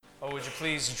Oh, would you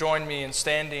please join me in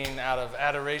standing out of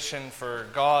adoration for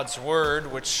God's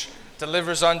Word, which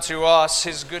delivers unto us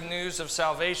His good news of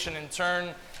salvation. And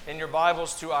turn in your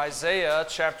Bibles to Isaiah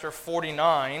chapter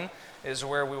 49 is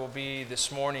where we will be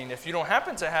this morning. If you don't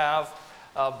happen to have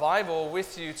a Bible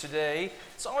with you today,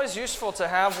 it's always useful to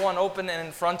have one open and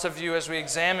in front of you as we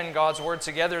examine God's Word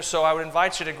together. So I would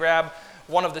invite you to grab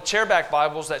one of the chairback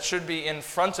Bibles that should be in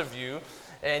front of you.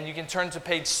 And you can turn to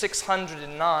page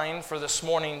 609 for this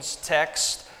morning's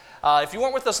text. If you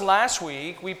weren't with us last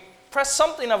week, we pressed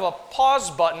something of a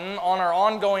pause button on our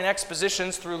ongoing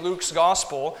expositions through Luke's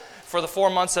Gospel for the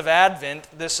 4 months of Advent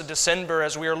this December,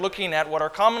 as we are looking at what are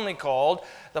commonly called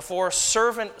the 4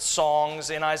 servant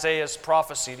songs in Isaiah's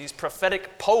prophecy. These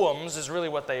prophetic poems is really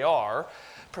what they are,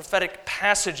 prophetic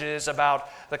passages about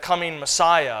the coming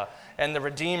Messiah and the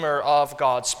Redeemer of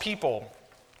God's people.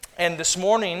 And this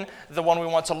morning, the one we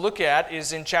want to look at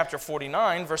is in chapter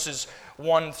 49, verses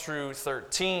 1 through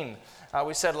 13.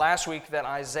 We said last week that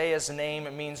Isaiah's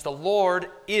name means the Lord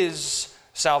is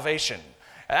salvation.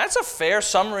 And that's a fair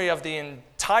summary of the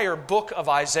entire book of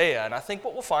Isaiah. And I think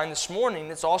what we'll find this morning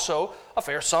is also a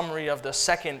fair summary of the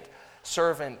second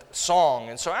servant song.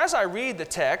 And so as I read the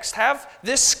text, have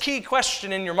this key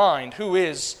question in your mind: who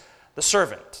is the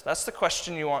servant? That's the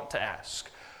question you want to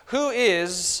ask. Who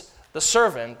is the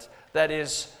servant that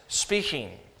is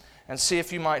speaking? And see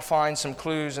if you might find some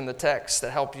clues in the text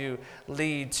that help you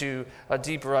lead to a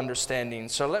deeper understanding.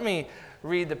 So let me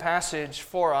read the passage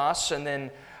for us, and then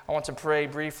I want to pray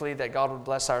briefly that God would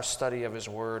bless our study of His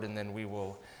Word, and then we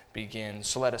will begin.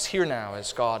 So let us hear now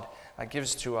as God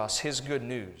gives to us His good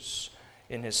news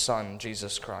in His Son,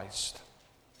 Jesus Christ.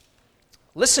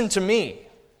 Listen to me,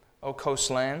 O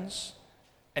coastlands,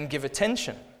 and give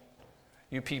attention,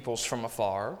 you peoples from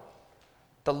afar.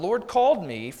 The Lord called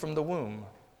me from the womb.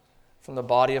 From the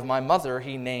body of my mother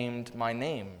He named my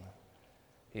name.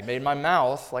 He made my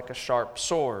mouth like a sharp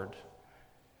sword.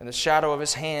 In the shadow of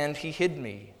His hand He hid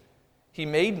me. He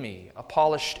made me a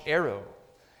polished arrow.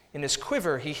 In His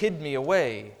quiver He hid me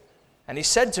away. And He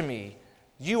said to me,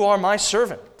 You are my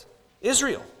servant,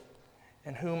 Israel,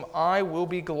 in whom I will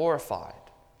be glorified.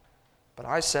 But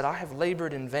I said, I have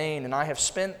labored in vain, and I have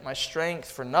spent my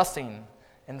strength for nothing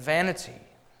and vanity.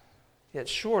 Yet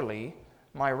surely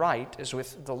my right is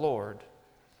with the Lord,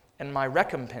 and my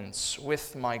recompense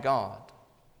with my God.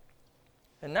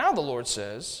 And now the Lord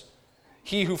says,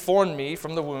 He who formed me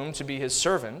from the womb to be His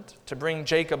servant, to bring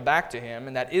Jacob back to Him,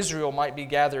 and that Israel might be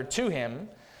gathered to Him,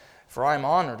 for I am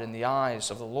honored in the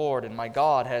eyes of the Lord, and my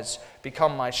God has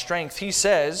become my strength. He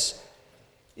says,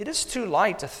 It is too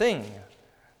light a thing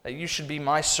that you should be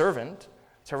my servant,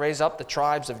 to raise up the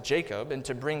tribes of Jacob, and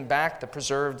to bring back the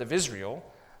preserved of Israel.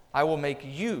 I will make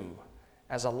you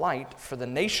as a light for the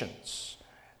nations,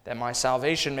 that my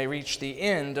salvation may reach the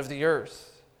end of the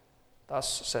earth.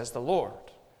 Thus says the Lord,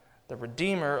 the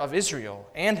Redeemer of Israel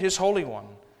and His Holy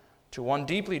One, to one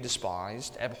deeply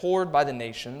despised, abhorred by the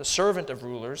nation, the servant of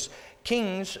rulers.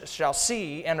 Kings shall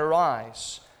see and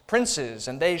arise, princes,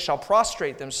 and they shall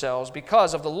prostrate themselves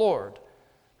because of the Lord,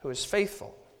 who is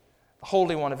faithful, the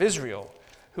Holy One of Israel,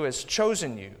 who has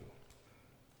chosen you.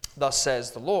 Thus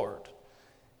says the Lord,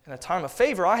 in a time of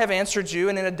favor I have answered you,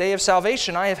 and in a day of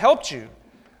salvation I have helped you.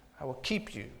 I will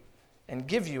keep you and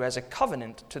give you as a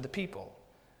covenant to the people,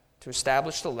 to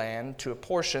establish the land, to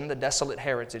apportion the desolate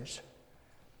heritage,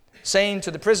 saying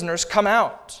to the prisoners, Come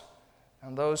out,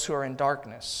 and those who are in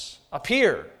darkness,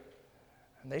 appear.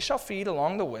 And they shall feed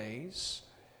along the ways.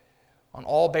 On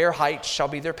all bare heights shall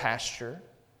be their pasture.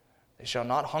 They shall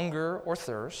not hunger or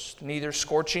thirst, neither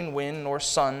scorching wind nor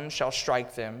sun shall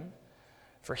strike them.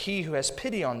 For He who has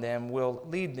pity on them will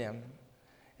lead them,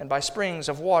 and by springs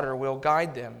of water will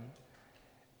guide them.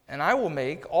 And I will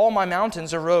make all my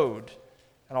mountains a road,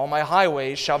 and all my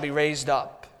highways shall be raised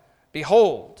up.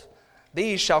 Behold,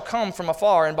 these shall come from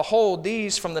afar, and behold,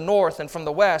 these from the north and from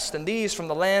the west, and these from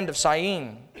the land of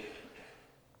Syene.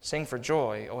 Sing for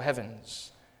joy, O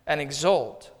heavens, and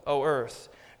exult, O earth.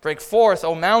 Break forth,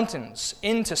 O mountains,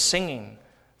 into singing,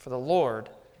 for the Lord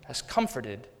has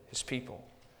comforted His people,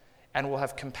 and will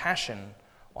have compassion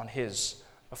on His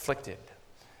afflicted.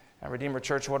 And Redeemer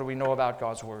Church, what do we know about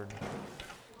God's Word?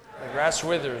 The grass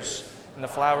withers and the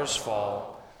flowers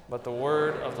fall, but the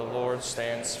word of the Lord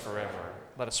stands forever.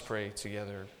 Let us pray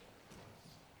together.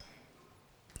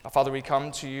 Our Father, we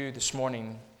come to You this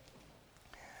morning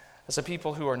as a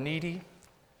people who are needy,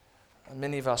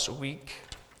 many of us weak,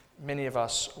 many of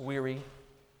us weary.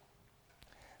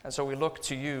 And so we look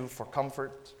to You for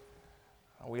comfort.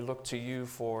 We look to You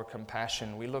for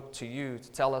compassion. We look to You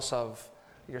to tell us of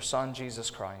Your Son, Jesus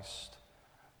Christ,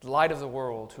 the light of the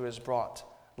world, who has brought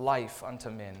life unto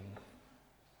men.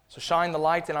 So shine the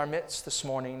light in our midst this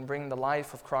morning. Bring the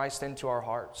life of Christ into our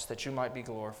hearts that you might be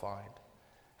glorified.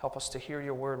 Help us to hear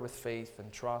your word with faith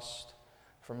and trust.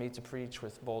 For me to preach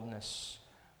with boldness,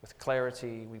 with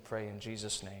clarity, we pray in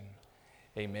Jesus' name.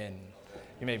 Amen.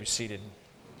 You may be seated.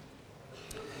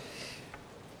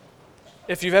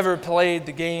 If you've ever played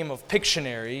the game of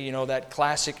Pictionary, you know that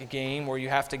classic game where you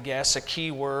have to guess a key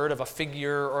word of a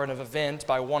figure or an event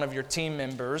by one of your team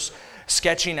members,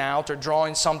 sketching out or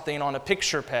drawing something on a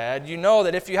picture pad, you know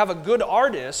that if you have a good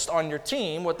artist on your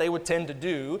team, what they would tend to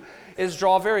do is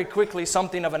draw very quickly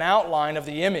something of an outline of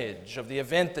the image, of the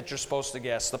event that you're supposed to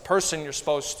guess, the person you're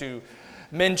supposed to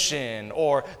mention,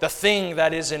 or the thing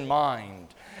that is in mind.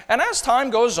 And as time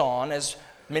goes on, as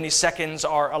many seconds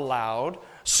are allowed,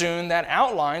 soon that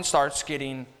outline starts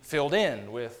getting filled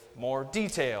in with more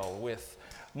detail, with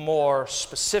more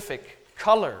specific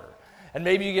color. And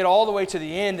maybe you get all the way to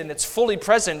the end and it's fully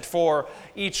present for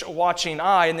each watching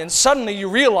eye, and then suddenly you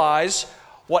realize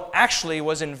what actually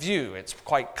was in view. It's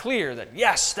quite clear that,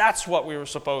 yes, that's what we were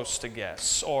supposed to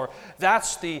guess, or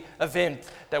that's the event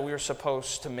that we were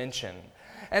supposed to mention.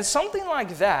 And something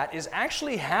like that is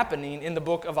actually happening in the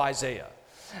book of Isaiah.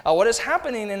 What is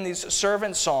happening in these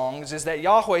servant songs is that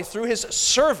Yahweh, through his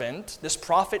servant, this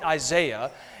prophet Isaiah,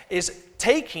 is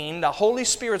taking the Holy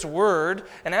Spirit's word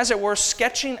and, as it were,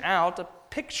 sketching out a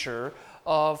picture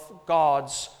of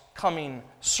God's coming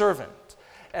servant.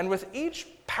 And with each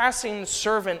passing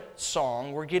servant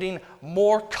song, we're getting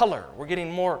more color, we're getting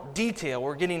more detail,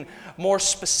 we're getting more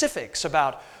specifics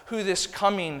about who this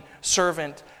coming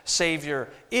servant Savior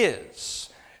is.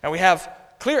 And we have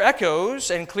clear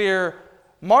echoes and clear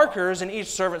markers in each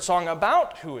servant song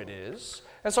about who it is.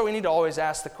 And so we need to always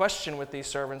ask the question with these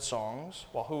servant songs,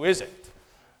 well, who is it?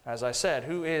 As I said,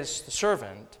 who is the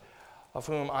servant of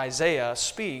whom Isaiah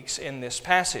speaks in this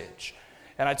passage?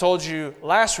 And I told you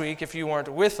last week, if you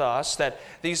weren't with us, that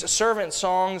these servant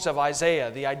songs of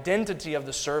Isaiah, the identity of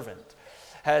the servant,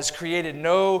 has created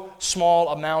no small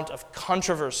amount of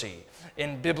controversy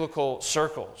in biblical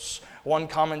circles. One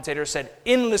commentator said,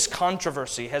 endless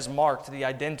controversy has marked the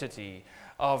identity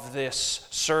of this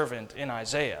servant in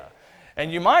Isaiah.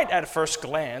 And you might at first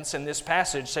glance in this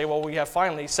passage say, well, we have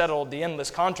finally settled the endless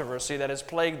controversy that has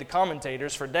plagued the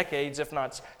commentators for decades, if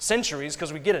not centuries,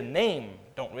 because we get a name,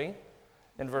 don't we?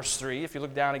 In verse 3, if you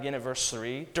look down again at verse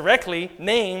 3, directly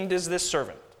named is this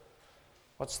servant.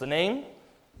 What's the name?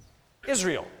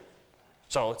 Israel.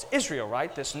 So it's Israel,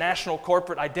 right? This national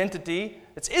corporate identity,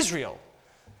 it's Israel.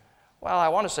 Well, I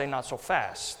want to say not so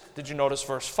fast. Did you notice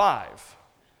verse 5?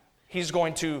 He's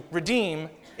going to redeem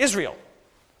Israel.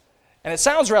 And it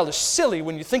sounds rather silly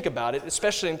when you think about it,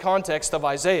 especially in context of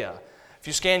Isaiah. If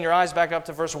you scan your eyes back up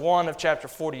to verse 1 of chapter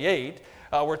 48,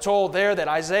 we're told there that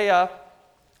Isaiah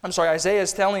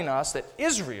is telling us that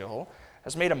Israel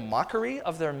has made a mockery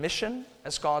of their mission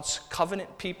as God's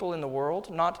covenant people in the world,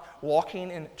 not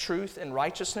walking in truth and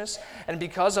righteousness. And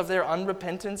because of their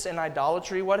unrepentance and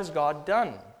idolatry, what has God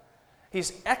done?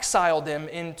 He's exiled them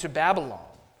into Babylon.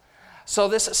 So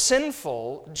this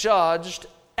sinful, judged,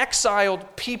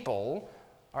 exiled people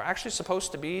are actually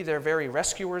supposed to be their very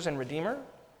rescuers and redeemer?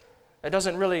 It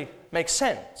doesn't really make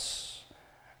sense.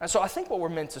 And so I think what we're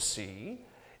meant to see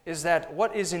is that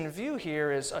what is in view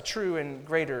here is a true and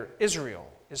greater Israel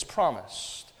is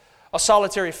promised. A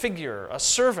solitary figure, a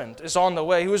servant is on the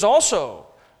way who is also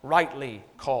rightly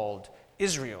called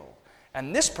Israel.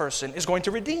 And this person is going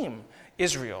to redeem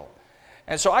Israel.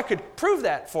 And so I could prove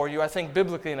that for you, I think,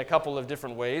 biblically in a couple of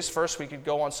different ways. First, we could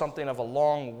go on something of a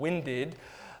long-winded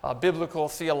biblical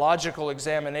theological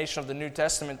examination of the New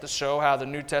Testament to show how the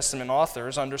New Testament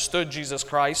authors understood Jesus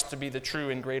Christ to be the true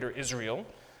and greater Israel.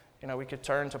 You know, we could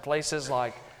turn to places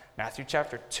like Matthew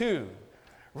chapter 2,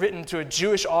 written to a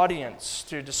Jewish audience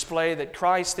to display that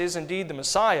Christ is indeed the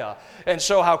Messiah, and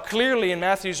show how clearly in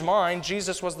Matthew's mind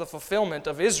Jesus was the fulfillment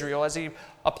of Israel as he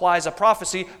applies a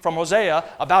prophecy from Hosea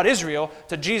about Israel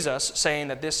to Jesus, saying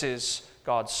that this is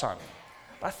God's Son.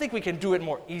 But I think we can do it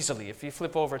more easily if you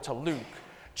flip over to Luke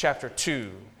chapter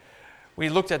 2. We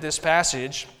looked at this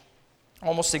passage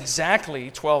almost exactly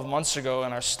 12 months ago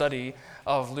in our study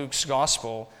of Luke's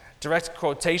Gospel. Direct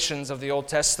quotations of the Old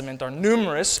Testament are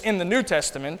numerous in the New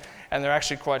Testament, and they're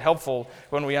actually quite helpful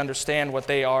when we understand what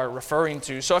they are referring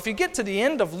to. So if you get to the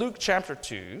end of Luke chapter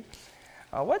 2,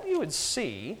 what you would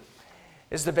see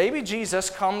is the baby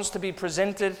Jesus comes to be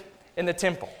presented in the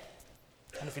temple.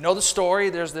 And if you know the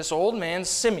story, there's this old man,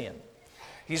 Simeon.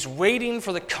 He's waiting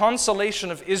for the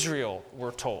consolation of Israel,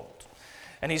 we're told.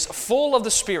 And he's full of the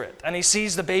Spirit, and he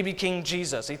sees the baby King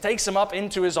Jesus. He takes him up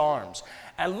into his arms.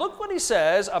 And look what he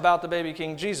says about the baby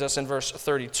King Jesus in verse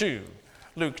 32.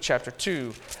 Luke chapter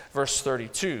 2, verse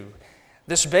 32.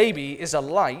 This baby is a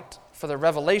light for the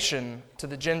revelation to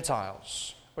the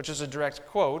Gentiles, which is a direct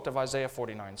quote of Isaiah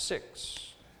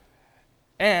 49:6.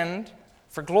 And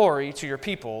for glory to your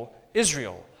people,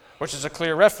 Israel, which is a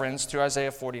clear reference to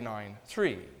Isaiah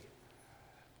 49:3.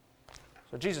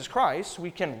 So Jesus Christ,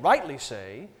 we can rightly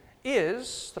say,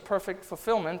 is the perfect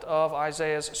fulfillment of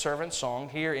Isaiah's servant song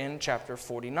here in chapter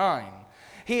 49.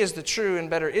 He is the true and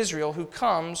better Israel who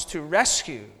comes to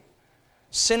rescue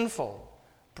sinful,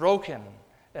 broken,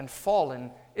 and fallen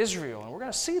Israel. And we're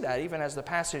going to see that even as the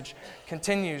passage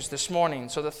continues this morning.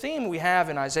 So the theme we have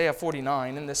in Isaiah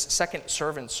 49 in this second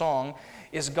servant song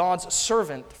is God's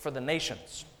servant for the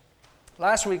nations.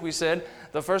 Last week we said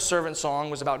the first servant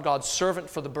song was about God's servant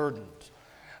for the burdened.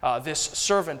 This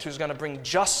servant who's going to bring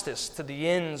justice to the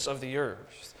ends of the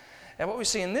earth. And what we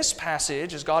see in this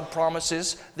passage is God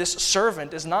promises this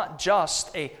servant is not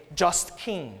just a just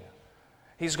king.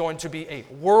 He's going to be a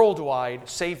worldwide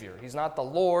Savior. He's not the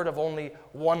Lord of only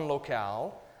one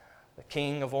locale, the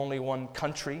King of only one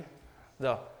country,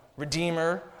 the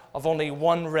Redeemer of only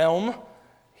one realm.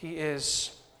 He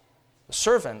is the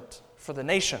servant for the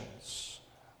nations,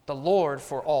 the Lord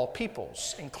for all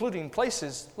peoples, including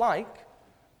places like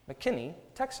McKinney,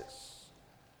 Texas.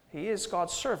 He is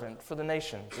God's servant for the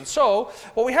nations. And so,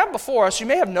 what we have before us, you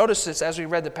may have noticed this as we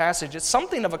read the passage, it's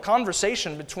something of a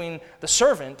conversation between the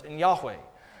servant and Yahweh.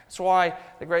 That's why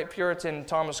the great Puritan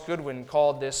Thomas Goodwin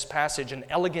called this passage an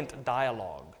elegant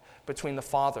dialogue between the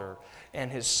Father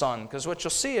and His Son. Because what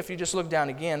you'll see if you just look down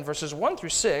again, verses 1 through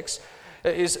 6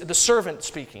 is the servant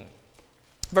speaking.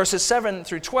 Verses 7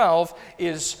 through 12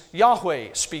 is Yahweh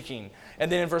speaking. And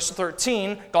then in verse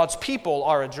 13, God's people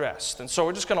are addressed. And so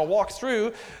we're just going to walk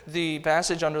through the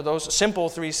passage under those simple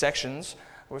three sections.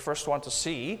 We first want to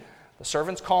see the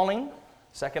servant's calling,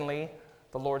 secondly,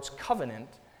 the Lord's covenant,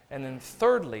 and then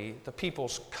thirdly, the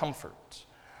people's comfort.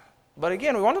 But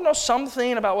again, we want to know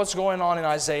something about what's going on in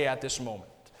Isaiah at this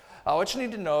moment. What you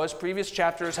need to know is previous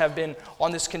chapters have been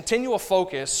on this continual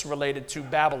focus related to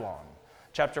Babylon.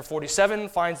 Chapter 47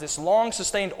 finds this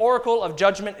long-sustained oracle of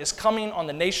judgment is coming on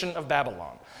the nation of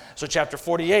Babylon. So chapter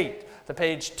 48, the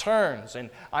page turns, and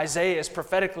Isaiah is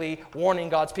prophetically warning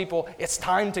God's people, it's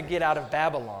time to get out of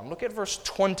Babylon. Look at verse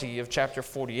 20 of chapter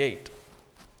 48.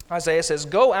 Isaiah says,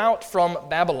 "Go out from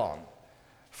Babylon,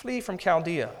 flee from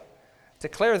Chaldea.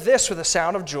 Declare this with a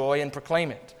sound of joy and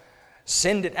proclaim it.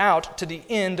 Send it out to the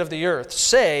end of the earth.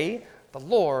 Say, the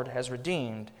Lord has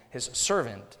redeemed His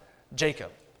servant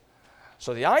Jacob."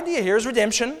 So the idea here is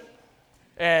redemption.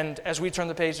 And as we turn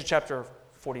the page to chapter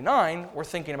 49, we're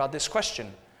thinking about this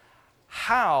question.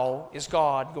 How is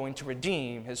God going to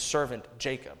redeem His servant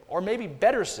Jacob? Or maybe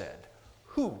better said,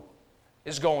 who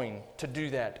is going to do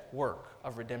that work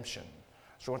of redemption?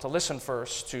 So we want to listen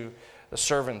first to the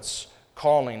servant's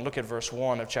calling. Look at verse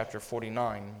 1 of chapter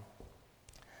 49.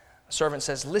 The servant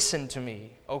says, "Listen to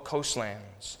me, O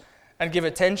coastlands, and give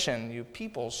attention, you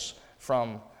peoples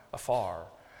from afar."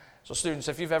 So students,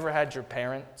 if you've ever had your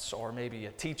parents or maybe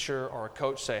a teacher or a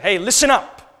coach say, "Hey, listen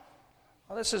up,"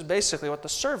 well, this is basically what the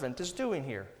servant is doing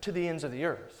here to the ends of the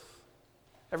earth.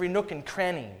 Every nook and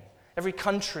cranny, every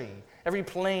country, every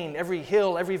plain, every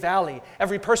hill, every valley,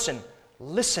 every person,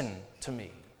 listen to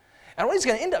me. And what he's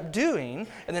going to end up doing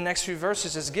in the next few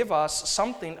verses is give us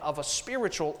something of a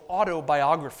spiritual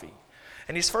autobiography.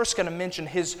 And he's first going to mention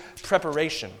his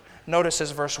preparation. Notice as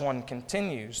verse 1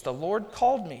 continues, "The Lord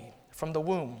called me from the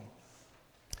womb,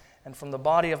 and from the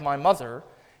body of my mother,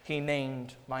 He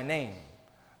named my name."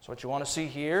 So what you want to see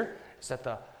here is that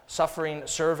the suffering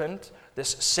servant,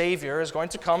 this Savior, is going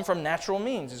to come from natural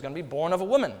means. He's going to be born of a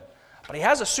woman. But He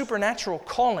has a supernatural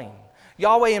calling.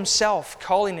 Yahweh Himself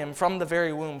calling Him from the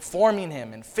very womb, forming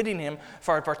Him and fitting Him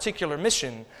for a particular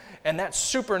mission. And that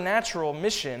supernatural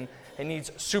mission, it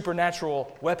needs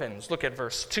supernatural weapons. Look at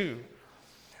verse 2.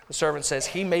 The servant says,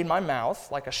 "He made my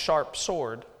mouth like a sharp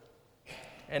sword,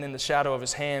 and in the shadow of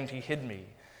His hand He hid me.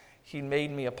 He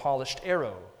made me a polished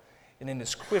arrow, and in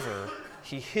His quiver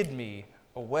He hid me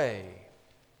away."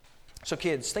 So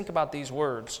kids, think about these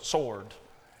words, sword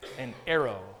and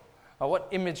arrow. What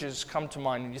images come to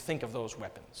mind when you think of those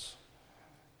weapons?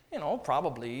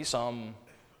 Probably some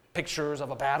pictures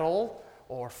of a battle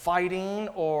or fighting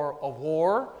or a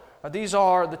war. These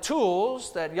are the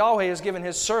tools that Yahweh has given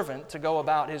His servant to go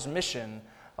about His mission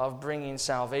of bringing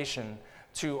salvation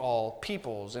to all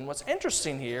peoples. And what's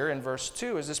interesting here in verse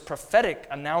 2 is this prophetic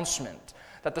announcement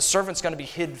that the servant's going to be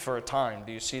hid for a time.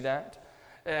 Do you see that?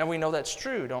 And we know that's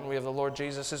true, don't we, of the Lord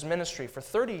Jesus' ministry. For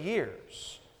 30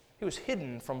 years, He was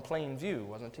hidden from plain view,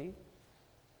 wasn't He?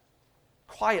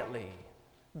 Quietly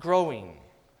growing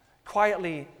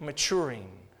quietly maturing.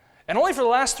 And only for the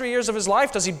last 3 years of his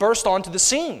life does he burst onto the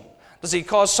scene. Does he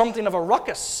cause something of a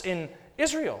ruckus in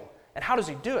Israel? And how does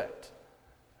he do it?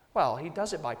 Well, he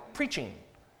does it by preaching.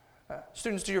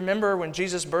 Students, do you remember when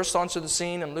Jesus burst onto the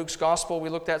scene in Luke's gospel we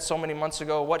looked at so many months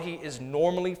ago, what he is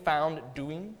normally found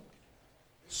doing?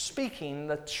 Speaking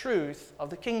the truth of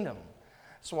the kingdom.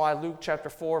 That's why Luke chapter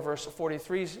 4, verse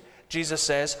 43, Jesus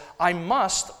says, I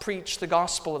must preach the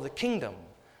gospel of the kingdom,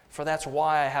 for that's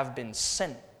why I have been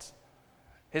sent.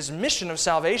 His mission of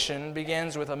salvation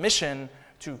begins with a mission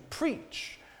to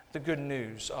preach the good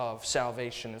news of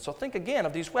salvation. And so think again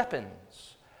of these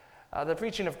weapons. The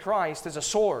preaching of Christ is a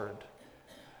sword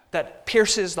that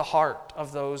pierces the heart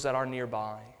of those that are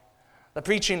nearby. The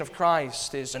preaching of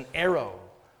Christ is an arrow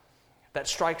that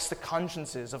strikes the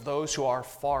consciences of those who are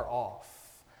far off.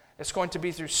 It's going to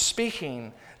be through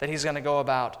speaking that he's going to go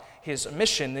about his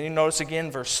mission. Then you notice again,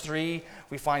 verse 3,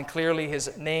 we find clearly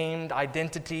his named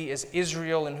identity is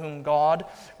Israel, in whom God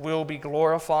will be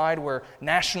glorified. Where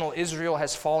national Israel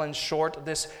has fallen short,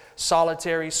 this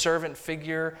solitary servant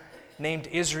figure named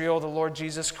Israel, the Lord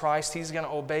Jesus Christ, he's going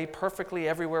to obey perfectly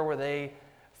everywhere where they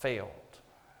failed,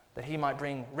 that he might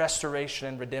bring restoration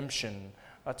and redemption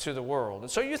to the world. And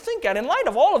so you think that in light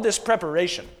of all of this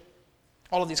preparation,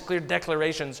 all of these clear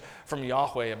declarations from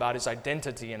Yahweh about his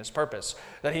identity and his purpose,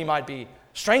 that he might be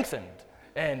strengthened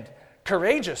and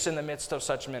courageous in the midst of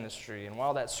such ministry. And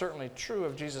while that's certainly true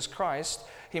of Jesus Christ,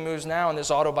 he moves now in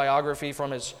this autobiography from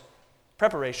his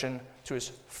preparation to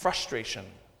his frustration.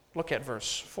 Look at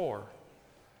verse 4.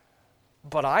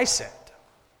 But I said,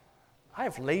 I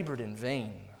have labored in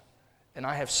vain, and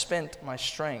I have spent my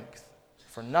strength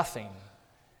for nothing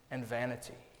and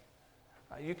vanity.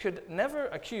 You could never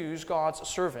accuse God's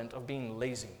servant of being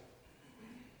lazy.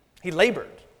 He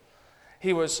labored.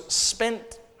 He was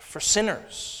spent for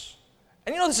sinners.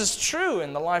 And you know this is true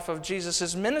in the life of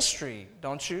Jesus' ministry,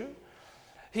 don't you?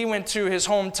 He went to his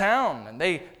hometown and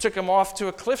they took him off to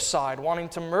a cliffside wanting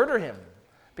to murder him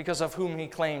because of whom he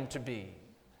claimed to be.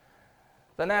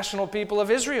 The national people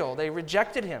of Israel, they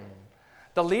rejected him.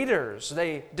 The leaders,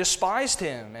 they despised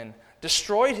him and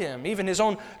destroyed him, even his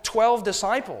own 12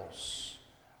 disciples.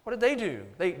 What did they do?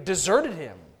 They deserted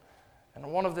him, and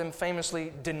one of them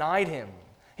famously denied him.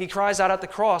 He cries out at the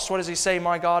cross, what does he say?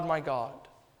 My God,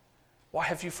 why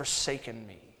have you forsaken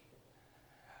me?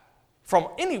 From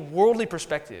any worldly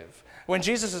perspective, when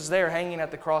Jesus is there hanging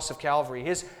at the cross of Calvary,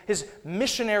 his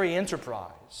missionary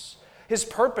enterprise, his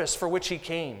purpose for which he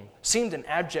came, seemed an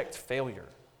abject failure,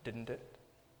 didn't it?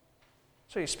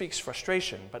 So he speaks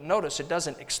frustration, but notice it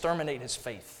doesn't exterminate his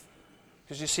faith.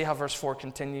 Because you see how verse 4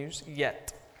 continues?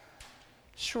 Yet,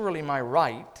 surely my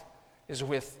right is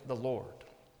with the Lord,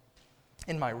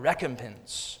 and my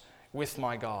recompense with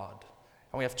my God.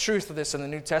 And we have truth of this in the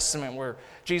New Testament where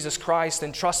Jesus Christ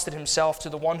entrusted himself to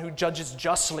the one who judges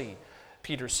justly,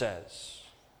 Peter says.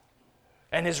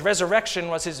 And his resurrection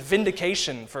was his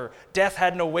vindication, for death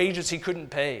had no wages he couldn't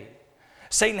pay.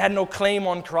 Satan had no claim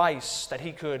on Christ that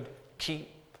he could keep.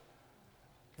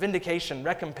 Vindication,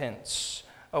 recompense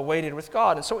awaited with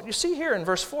God. And so what you see here in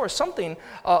verse 4 is something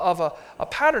of a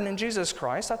pattern in Jesus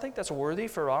Christ. I think that's worthy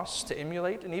for us to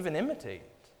emulate and even imitate.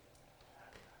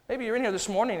 Maybe you're in here this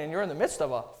morning and you're in the midst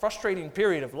of a frustrating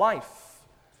period of life.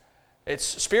 It's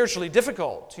spiritually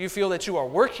difficult. You feel that you are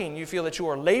working. You feel that you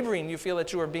are laboring. You feel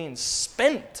that you are being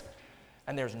spent.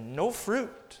 And there's no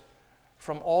fruit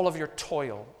from all of your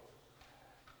toil.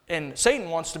 And Satan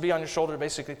wants to be on your shoulder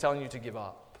basically telling you to give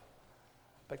up.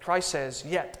 But Christ says,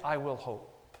 yet I will hope.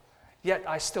 Yet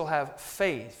I still have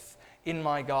faith in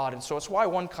my God. And so it's why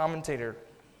one commentator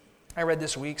I read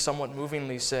this week somewhat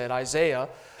movingly said, Isaiah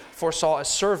foresaw a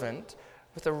servant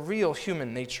with a real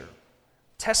human nature,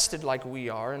 tested like we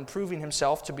are, and proving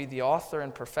himself to be the author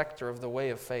and perfecter of the way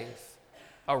of faith.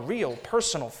 A real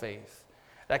personal faith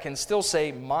that can still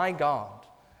say, my God,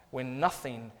 when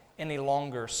nothing any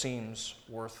longer seems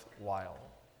worthwhile.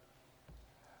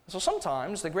 So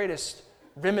sometimes the greatest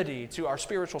remedy to our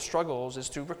spiritual struggles is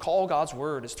to recall God's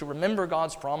word, is to remember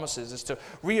God's promises, is to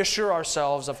reassure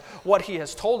ourselves of what he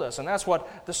has told us. And that's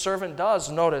what the servant does,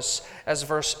 notice, as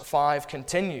verse 5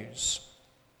 continues.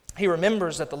 He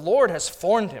remembers that the Lord has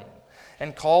formed him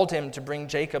and called him to bring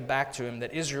Jacob back to him,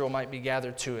 that Israel might be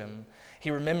gathered to him.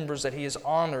 He remembers that he is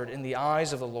honored in the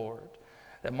eyes of the Lord,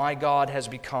 that my God has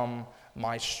become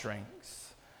my strength.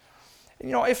 You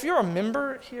know, if you're a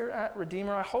member here at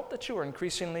Redeemer, I hope that you are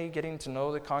increasingly getting to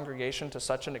know the congregation to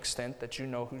such an extent that you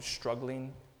know who's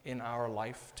struggling in our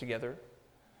life together.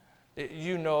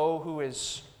 You know who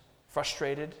is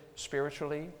frustrated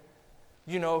spiritually.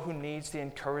 You know who needs the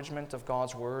encouragement of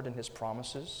God's word and his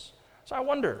promises. So I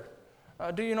wonder,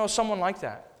 Do you know someone like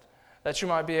that you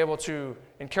might be able to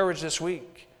encourage this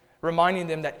week, reminding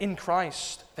them that in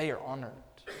Christ they are honored.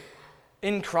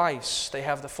 In Christ they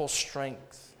have the full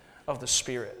strength of the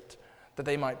Spirit, that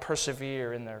they might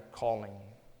persevere in their calling.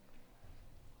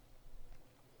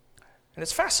 And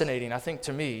it's fascinating, I think,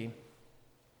 to me,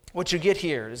 what you get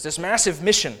here is this massive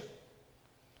mission.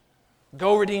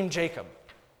 Go redeem Jacob.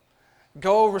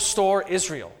 Go restore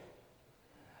Israel.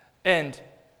 And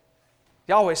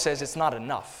Yahweh says it's not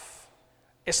enough.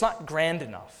 It's not grand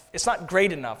enough. It's not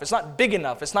great enough. It's not big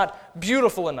enough. It's not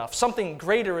beautiful enough. Something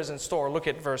greater is in store. Look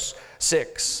at verse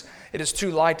 6. It is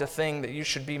too light a thing that you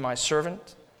should be my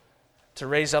servant, to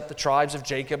raise up the tribes of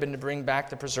Jacob and to bring back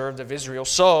the preserved of Israel.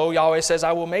 So Yahweh says,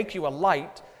 I will make you a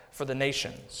light for the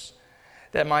nations,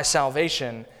 that my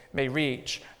salvation may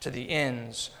reach to the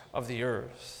ends of the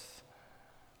earth.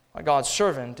 God's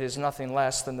servant is nothing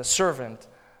less than the servant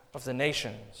of the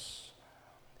nations.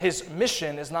 His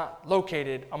mission is not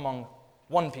located among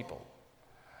one people.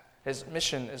 His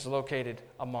mission is located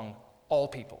among all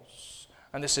peoples.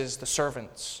 And this is the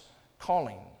servant's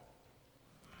calling.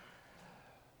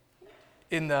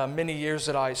 In the many years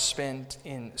that I spent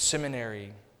in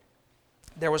seminary,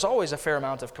 there was always a fair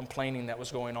amount of complaining that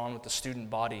was going on with the student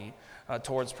body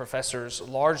towards professors,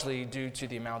 largely due to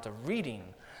the amount of reading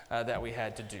that we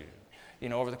had to do. You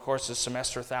know, over the course of the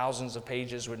semester, thousands of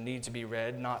pages would need to be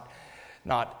read, not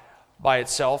by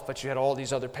itself, but you had all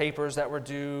these other papers that were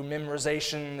due,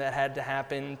 memorization that had to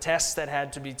happen, tests that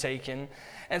had to be taken.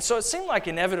 And so it seemed like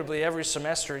inevitably every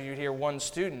semester you'd hear one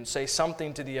student say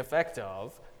something to the effect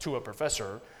of, to a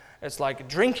professor, it's like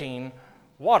drinking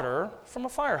water from a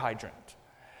fire hydrant.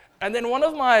 And then one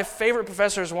of my favorite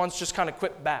professors once just kind of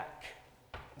quipped back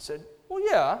and said, well,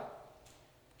 yeah,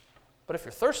 but if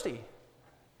you're thirsty,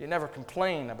 you never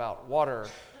complain about water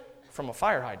from a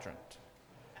fire hydrant.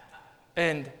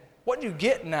 And what you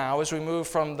get now as we move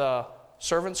from the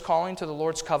servant's calling to the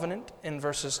Lord's covenant in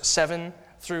verses 7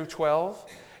 through 12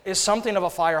 is something of a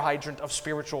fire hydrant of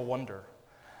spiritual wonder.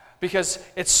 Because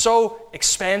it's so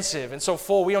expansive and so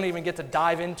full, we don't even get to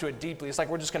dive into it deeply. It's like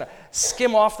we're just going to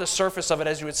skim off the surface of it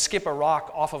as you would skip a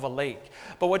rock off of a lake.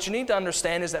 But what you need to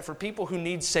understand is that for people who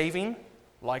need saving,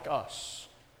 like us,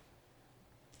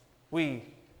 we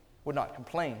would not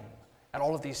complain at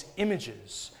all of these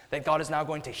images that God is now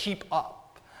going to heap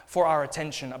up for our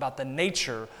attention about the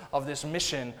nature of this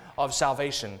mission of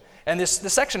salvation. And this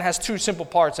section has two simple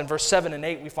parts. In verse 7 and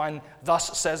 8, we find,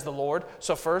 thus says the Lord.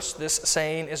 So first, this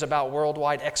saying is about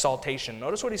worldwide exaltation.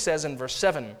 Notice what he says in verse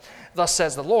 7. Thus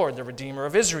says the Lord, the Redeemer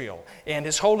of Israel, and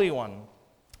his Holy One,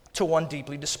 to one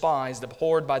deeply despised,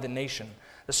 abhorred by the nation,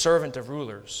 the servant of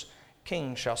rulers.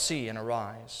 Kings shall see and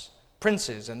arise,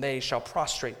 princes, and they shall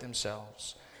prostrate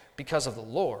themselves, because of the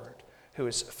Lord, who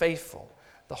is faithful,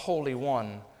 the Holy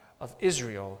One of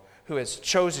Israel, who has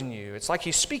chosen you. It's like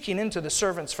he's speaking into the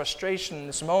servant's frustration in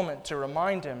this moment to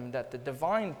remind him that the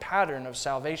divine pattern of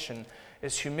salvation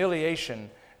is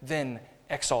humiliation, then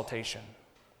exaltation.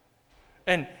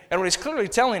 And what he's clearly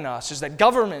telling us is that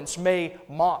governments may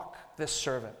mock this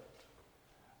servant,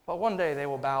 but one day they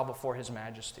will bow before his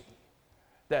majesty.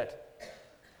 That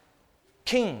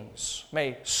kings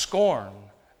may scorn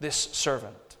this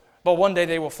servant, but one day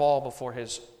they will fall before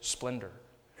his splendor.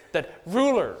 That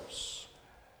rulers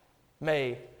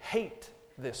may hate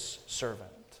this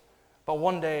servant, but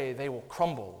one day they will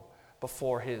crumble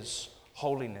before his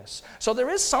holiness. So there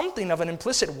is something of an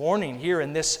implicit warning here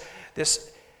in this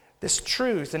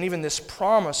truth and even this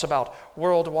promise about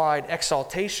worldwide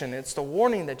exaltation. It's the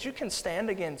warning that you can stand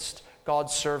against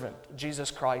God's servant,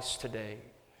 Jesus Christ, today.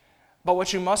 But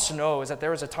what you must know is that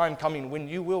there is a time coming when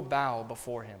you will bow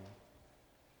before him.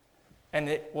 And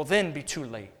it will then be too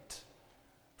late.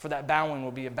 For that bowing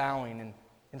will be a bowing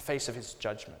in face of his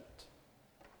judgment.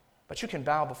 But you can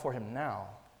bow before him now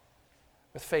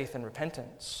with faith and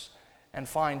repentance and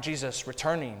find Jesus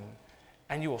returning,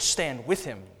 and you will stand with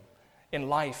him in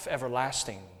life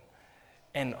everlasting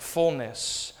and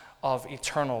fullness of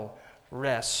eternal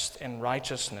rest and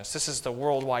righteousness. This is the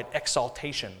worldwide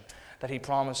exaltation that he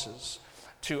promises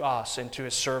to us and to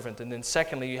his servant. And then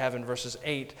secondly, you have in verses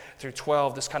 8 through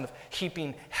 12 this kind of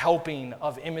helping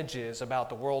of images about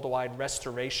the worldwide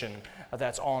restoration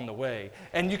that's on the way.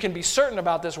 And you can be certain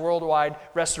about this worldwide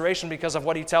restoration because of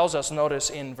what he tells us.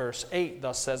 Notice in verse 8,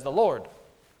 thus says the Lord,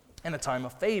 in a time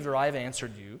of favor I have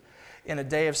answered you. In a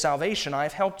day of salvation I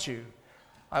have helped you.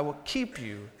 I will keep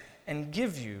you and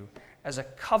give you as a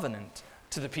covenant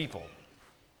to the people.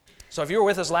 So if you were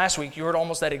with us last week, you heard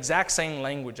almost that exact same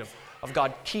language of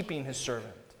God keeping his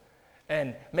servant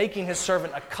and making his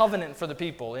servant a covenant for the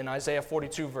people in Isaiah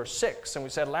 42, verse 6. And we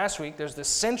said last week, there's this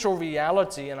central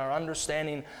reality in our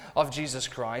understanding of Jesus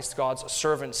Christ, God's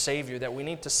servant Savior, that we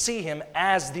need to see him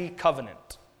as the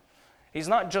covenant. He's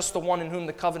not just the one in whom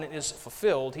the covenant is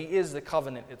fulfilled, he is the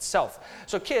covenant itself.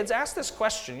 So kids, ask this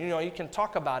question. You can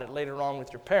talk about it later on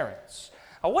with your parents.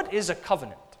 What is a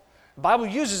covenant? The Bible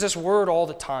uses this word all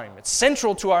the time. It's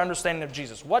central to our understanding of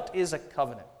Jesus. What is a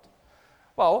covenant?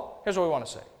 Well, here's what we want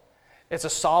to say. It's a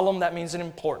solemn, that means an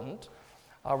important,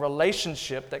 a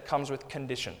relationship that comes with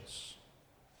conditions.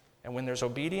 And when there's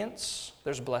obedience,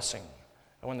 there's blessing.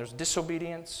 And when there's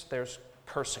disobedience, there's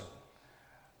cursing.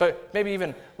 But maybe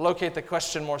even locate the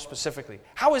question more specifically.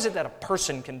 How is it that a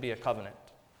person can be a covenant?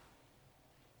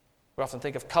 We often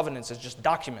think of covenants as just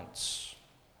documents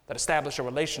that establish a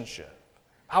relationship.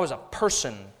 How is a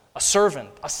person, a servant,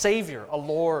 a Savior, a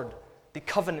Lord, the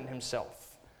covenant himself?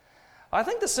 I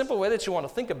think the simple way that you want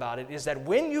to think about it is that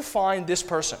when you find this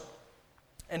person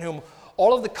in whom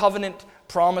all of the covenant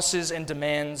promises and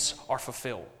demands are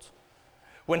fulfilled,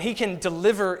 when he can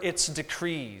deliver its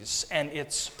decrees and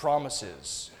its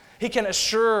promises, he can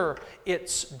assure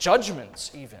its judgments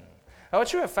even. Now,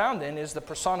 what you have found then is the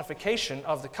personification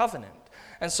of the covenant.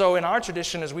 And so in our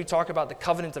tradition, as we talk about the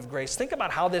covenant of grace, think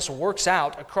about how this works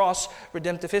out across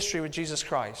redemptive history with Jesus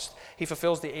Christ. He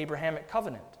fulfills the Abrahamic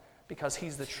covenant because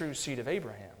he's the true seed of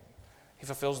Abraham. He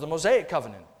fulfills the Mosaic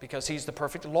covenant because he's the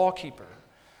perfect lawkeeper.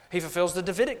 He fulfills the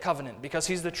Davidic covenant because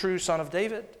he's the true son of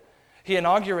David. He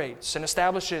inaugurates and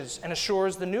establishes and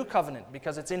assures the new covenant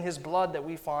because it's in his blood that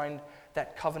we find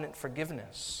that covenant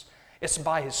forgiveness. It's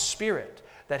by his Spirit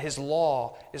that his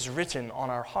law is written on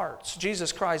our hearts.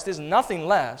 Jesus Christ is nothing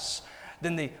less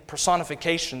than the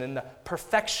personification and the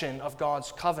perfection of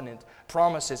God's covenant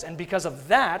promises. And because of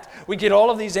that, we get all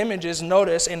of these images,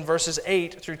 notice in verses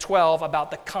 8 through 12,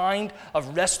 about the kind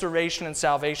of restoration and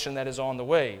salvation that is on the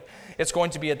way. It's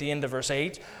going to be at the end of verse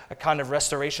 8, a kind of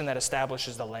restoration that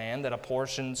establishes the land, that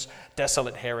apportions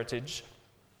desolate heritage.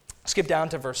 Skip down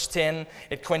to verse 10.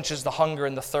 It quenches the hunger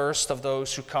and the thirst of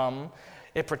those who come.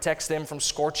 It protects them from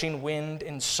scorching wind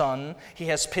and sun. He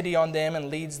has pity on them and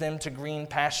leads them to green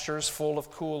pastures full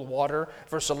of cool water.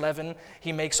 Verse 11,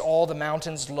 he makes all the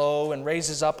mountains low and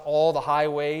raises up all the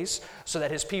highways so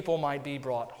that his people might be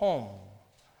brought home.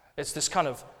 It's this kind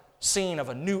of scene of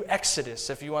a new exodus,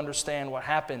 if you understand what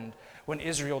happened when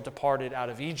Israel departed out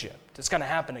of Egypt. It's going to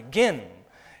happen again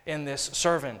in this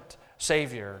servant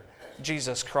Savior,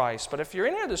 Jesus Christ. But if you're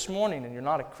in here this morning and you're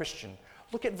not a Christian,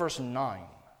 look at verse 9.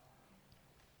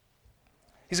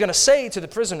 He's going to say to the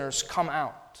prisoners, come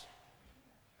out,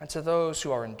 and to those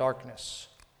who are in darkness,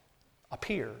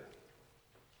 appear.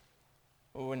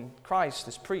 When Christ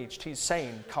is preached, he's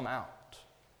saying, come out.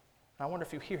 And I wonder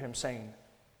if you hear him saying,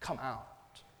 come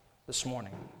out this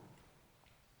morning.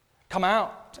 Come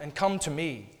out and come to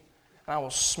me, and I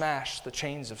will smash the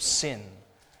chains of sin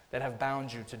that have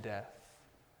bound you to death.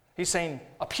 He's saying,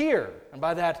 appear, and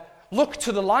by that, look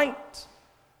to the light.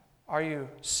 Are you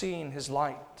seeing his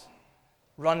light?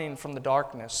 Running from the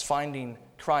darkness, finding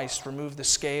Christ, remove the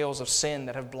scales of sin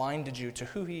that have blinded you to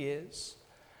who he is,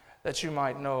 that you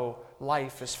might know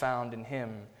life is found in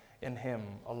him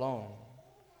alone.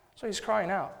 So he's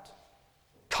crying out,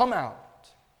 come out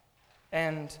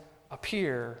and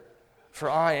appear, for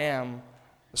I am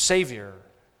the Savior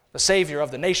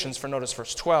of the nations. For notice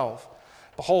verse 12.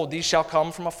 Behold, these shall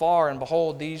come from afar, and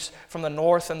behold, these from the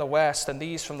north and the west, and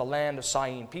these from the land of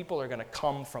Syene. People are going to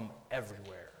come from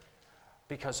everywhere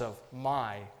because of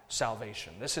my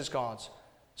salvation. This is God's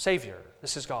Savior.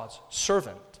 This is God's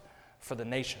servant for the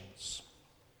nations.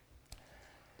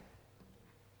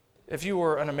 If you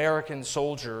were an American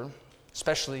soldier,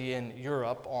 especially in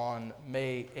Europe on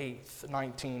May 8th,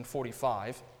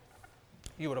 1945,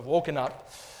 you would have woken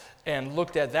up and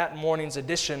looked at that morning's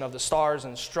edition of the Stars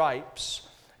and Stripes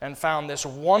and found this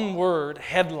one-word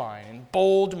headline in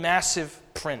bold, massive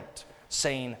print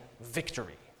saying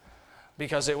victory,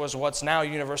 because it was what's now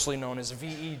universally known as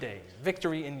VE Day,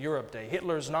 Victory in Europe Day.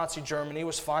 Hitler's Nazi Germany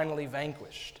was finally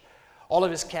vanquished. All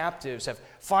of his captives have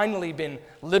finally been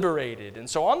liberated. And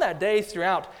so on that day,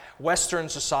 throughout Western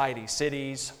society,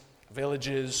 cities,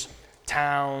 villages,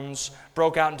 towns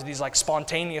broke out into these like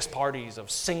spontaneous parties of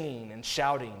singing and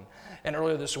shouting. And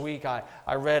earlier this week, I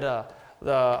read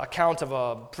the account of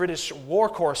a British war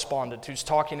correspondent who's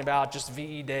talking about just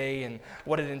VE Day and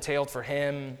what it entailed for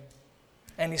him.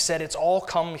 And he said, it's all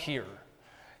come here,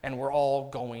 and we're all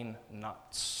going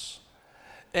nuts.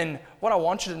 And what I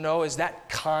want you to know is that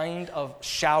kind of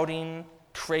shouting,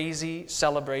 crazy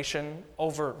celebration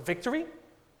over victory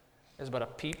is but a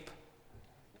peep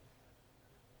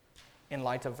in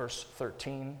light of verse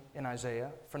 13 in Isaiah.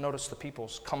 For notice the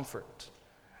people's comfort.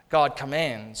 God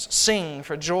commands, "Sing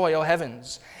for joy, O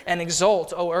heavens, and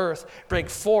exult, O earth. Break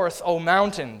forth, O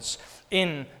mountains,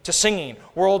 into singing."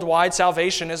 Worldwide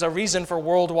salvation is a reason for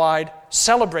worldwide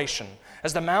celebration.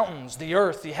 As the mountains, the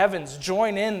earth, the heavens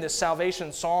join in this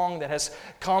salvation song that has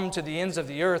come to the ends of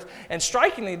the earth. And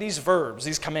strikingly, these verbs,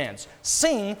 these commands,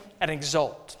 sing and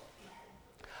exult.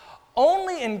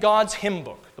 Only in God's hymn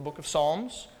book, the book of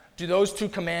Psalms, do those two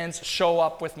commands show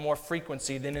up with more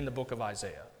frequency than in the book of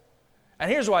Isaiah. And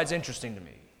here's why it's interesting to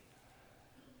me.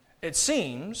 It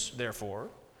seems, therefore,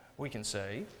 we can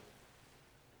say,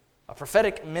 a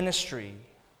prophetic ministry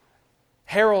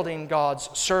heralding God's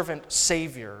servant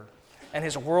Savior and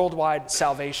His worldwide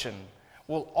salvation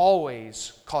will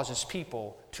always cause His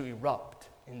people to erupt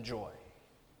in joy.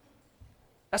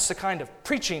 That's the kind of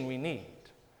preaching we need,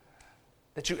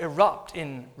 that you erupt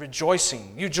in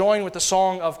rejoicing. You join with the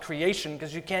song of creation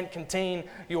because you can't contain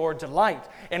your delight.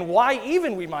 And why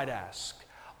even, we might ask,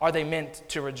 are they meant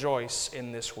to rejoice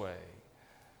in this way?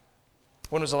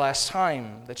 When was the last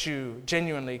time that you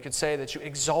genuinely could say that you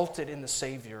exulted in the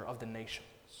Savior of the nations?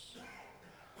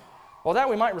 Well, that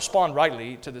we might respond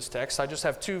rightly to this text. I just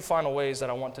have two final ways that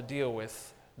I want to deal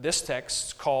with this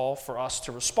text's call for us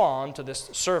to respond to this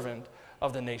servant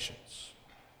of the nations.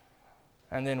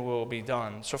 And then we'll be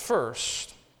done. So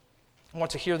first, I want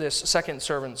to hear this second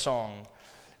servant song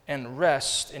and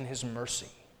rest in His mercy.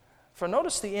 For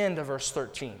notice the end of verse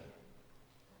 13.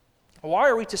 Why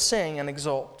are we to sing and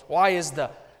exult? Why is the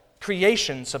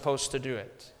creation supposed to do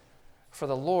it? For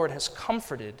the Lord has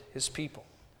comforted His people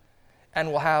and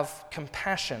will have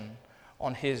compassion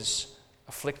on His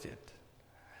afflicted.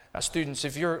 Now, students,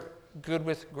 if you're good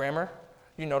with grammar,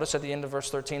 you notice at the end of verse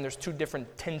 13 there's two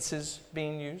different tenses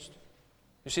being used.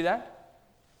 You see that?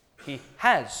 He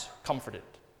has comforted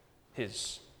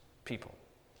His people.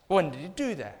 When did He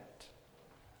do that?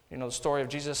 You know the story of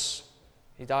Jesus.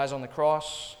 He dies on the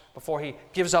cross. Before He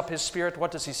gives up His Spirit,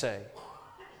 what does He say?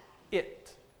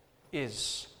 It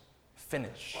is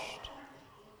finished.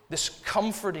 This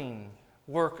comforting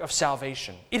work of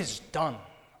salvation, it is done.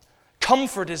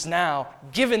 Comfort is now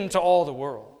given to all the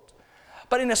world.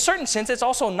 But in a certain sense, it's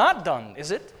also not done,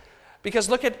 is it? Because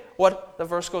look at what the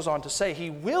verse goes on to say. He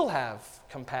will have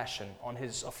compassion on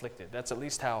His afflicted. That's at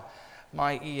least how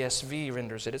my ESV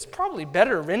renders it. It's probably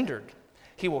better rendered.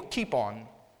 He will keep on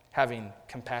having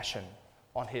compassion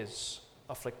on His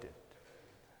afflicted.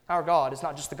 Our God is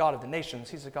not just the God of the nations.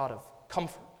 He's a God of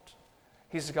comfort.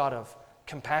 He's a God of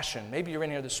compassion. Maybe you're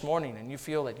in here this morning and you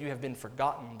feel that you have been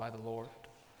forgotten by the Lord.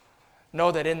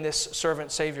 Know that in this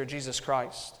servant Savior, Jesus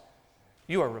Christ,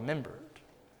 you are remembered.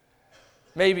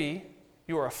 Maybe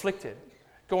you are afflicted,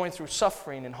 going through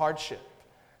suffering and hardship,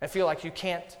 and feel like you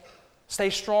can't stay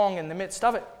strong in the midst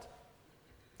of it.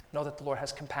 Know that the Lord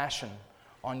has compassion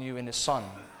on you in His Son,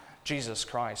 Jesus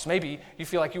Christ. Maybe you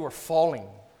feel like you are falling.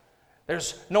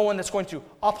 There's no one that's going to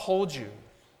uphold you.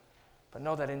 But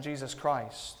know that in Jesus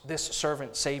Christ, this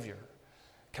servant Savior,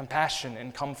 compassion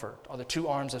and comfort are the two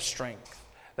arms of strength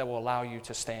that will allow you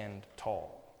to stand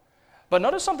tall. But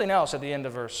notice something else at the end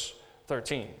of verse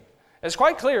 13. It's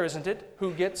quite clear, isn't it,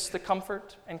 who gets the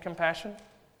comfort and compassion?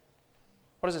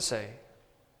 What does it say?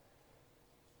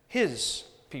 His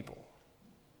people.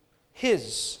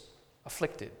 His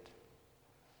afflicted.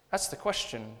 That's the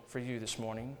question for you this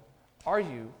morning. Are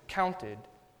you counted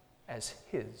as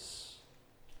His?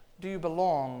 Do you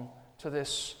belong to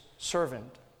this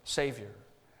servant Savior?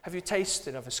 Have you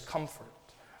tasted of His comfort?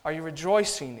 Are you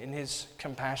rejoicing in His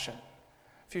compassion?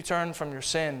 If you turn from your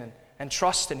sin and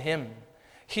trust in Him,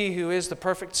 He who is the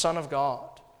perfect Son of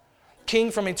God,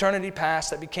 King from eternity past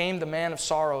that became the man of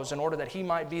sorrows in order that He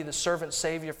might be the servant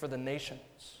Savior for the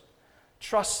nations,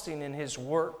 trusting in His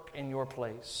work in your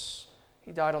place.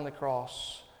 He died on the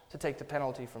cross to take the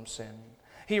penalty from sin.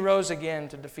 He rose again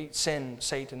to defeat sin,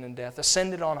 Satan, and death,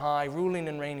 ascended on high, ruling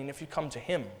and reigning. If you come to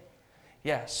Him,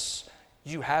 yes,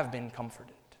 you have been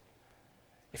comforted.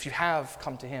 If you have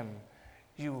come to Him,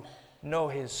 you know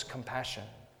His compassion.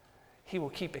 He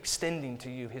will keep extending to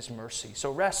you His mercy.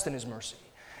 So rest in His mercy.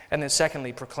 And then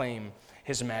secondly, proclaim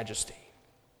His majesty.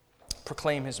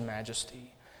 Proclaim His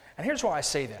majesty. And here's why I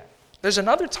say that. There's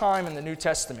another time in the New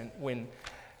Testament when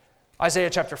Isaiah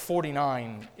chapter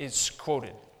 49 is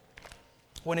quoted,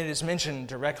 when it is mentioned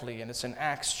directly, and it's in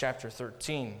Acts chapter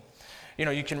 13. You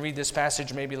know, you can read this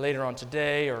passage maybe later on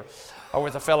today or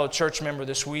with a fellow church member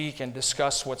this week and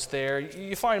discuss what's there.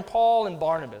 You find Paul and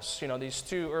Barnabas, you know, these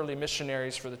two early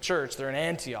missionaries for the church. They're in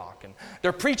Antioch, and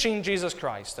they're preaching Jesus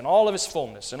Christ and all of His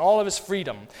fullness and all of His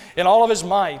freedom and all of His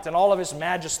might and all of His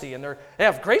majesty, and they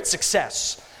have great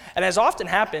success. And as often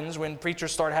happens when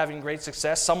preachers start having great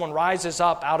success, someone rises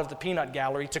up out of the peanut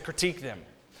gallery to critique them,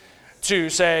 to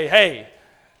say, hey,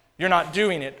 you're not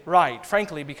doing it right,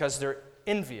 frankly, because they're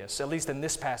envious. At least in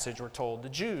this passage we're told. The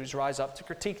Jews rise up to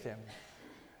critique them,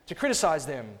 to criticize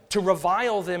them, to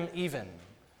revile them even.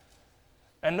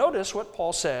 And notice what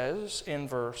Paul says in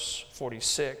verse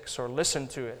 46, or listen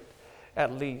to it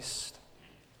at least.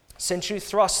 Since you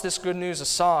thrust this good news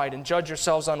aside and judge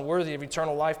yourselves unworthy of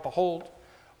eternal life, behold,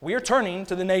 we are turning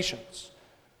to the nations.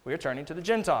 We are turning to the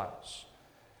Gentiles.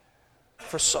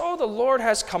 For so the Lord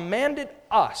has commanded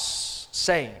us,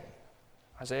 saying,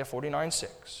 Isaiah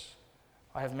 49:6,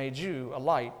 I have made you a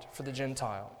light for the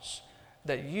Gentiles,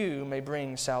 that you may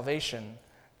bring salvation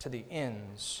to the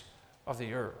ends of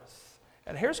the earth.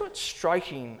 And here's what's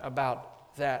striking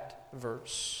about that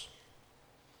verse.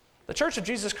 The Church of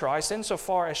Jesus Christ,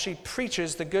 insofar as she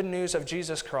preaches the good news of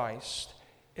Jesus Christ,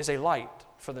 is a light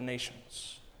for the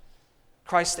nations.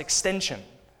 Christ's extension,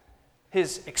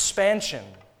 his expansion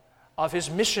of his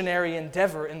missionary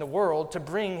endeavor in the world to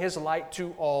bring his light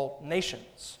to all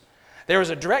nations. There is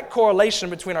a direct correlation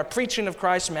between our preaching of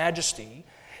Christ's majesty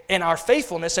and our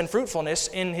faithfulness and fruitfulness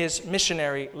in his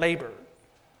missionary labor.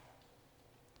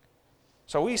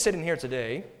 So we sitting here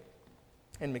today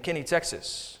in McKinney,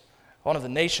 Texas, one of the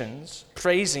nations,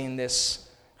 praising this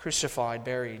crucified,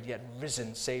 buried, yet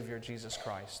risen Savior, Jesus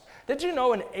Christ. Did you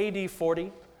know in AD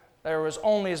 40, there was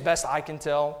only, as best I can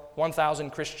tell, 1,000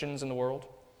 Christians in the world?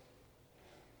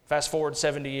 Fast forward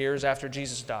 70 years after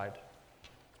Jesus died.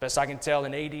 As best I can tell,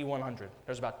 in AD 100,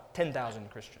 there's about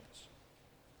 10,000 Christians.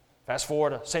 Fast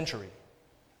forward a century,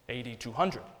 AD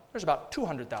 200, there's about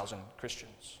 200,000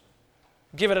 Christians.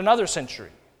 Give it another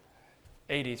century,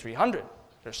 AD 300,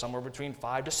 there's somewhere between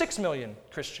 5 to 6 million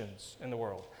Christians in the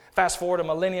world. Fast forward a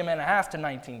millennium and a half to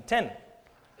 1910,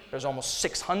 there's almost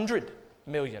 600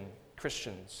 million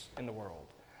Christians in the world.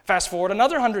 Fast forward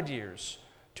another 100 years,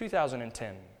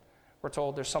 2010, we're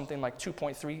told there's something like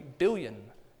 2.3 billion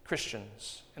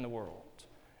Christians in the world.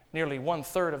 Nearly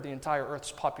 1/3 of the entire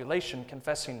Earth's population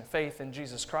confessing faith in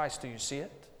Jesus Christ. Do you see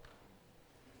it?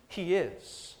 He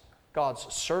is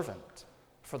God's servant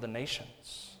for the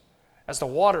nations. As the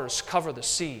waters cover the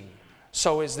sea,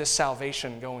 so is this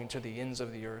salvation going to the ends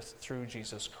of the earth through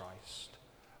Jesus Christ.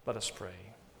 Let us pray.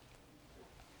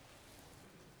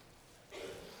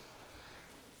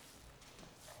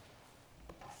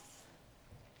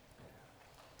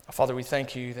 Father, we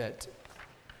thank you that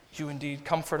you indeed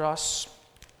comfort us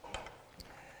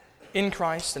in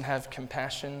Christ and have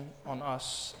compassion on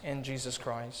us in Jesus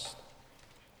Christ.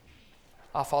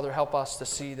 Father, help us to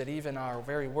see that even our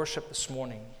very worship this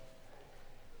morning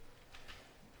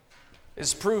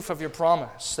is proof of your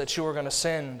promise that you are going to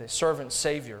send a servant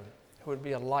Savior who would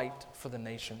be a light for the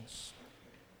nations.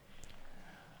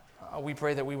 We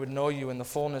pray that we would know you in the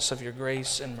fullness of your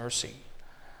grace and mercy,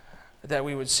 that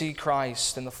we would see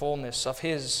Christ in the fullness of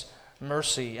his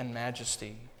mercy and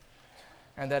majesty,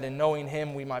 and that in knowing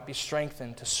him we might be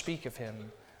strengthened to speak of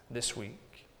him this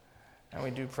week. And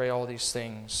we do pray all these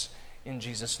things in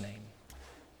Jesus' name.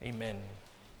 Amen.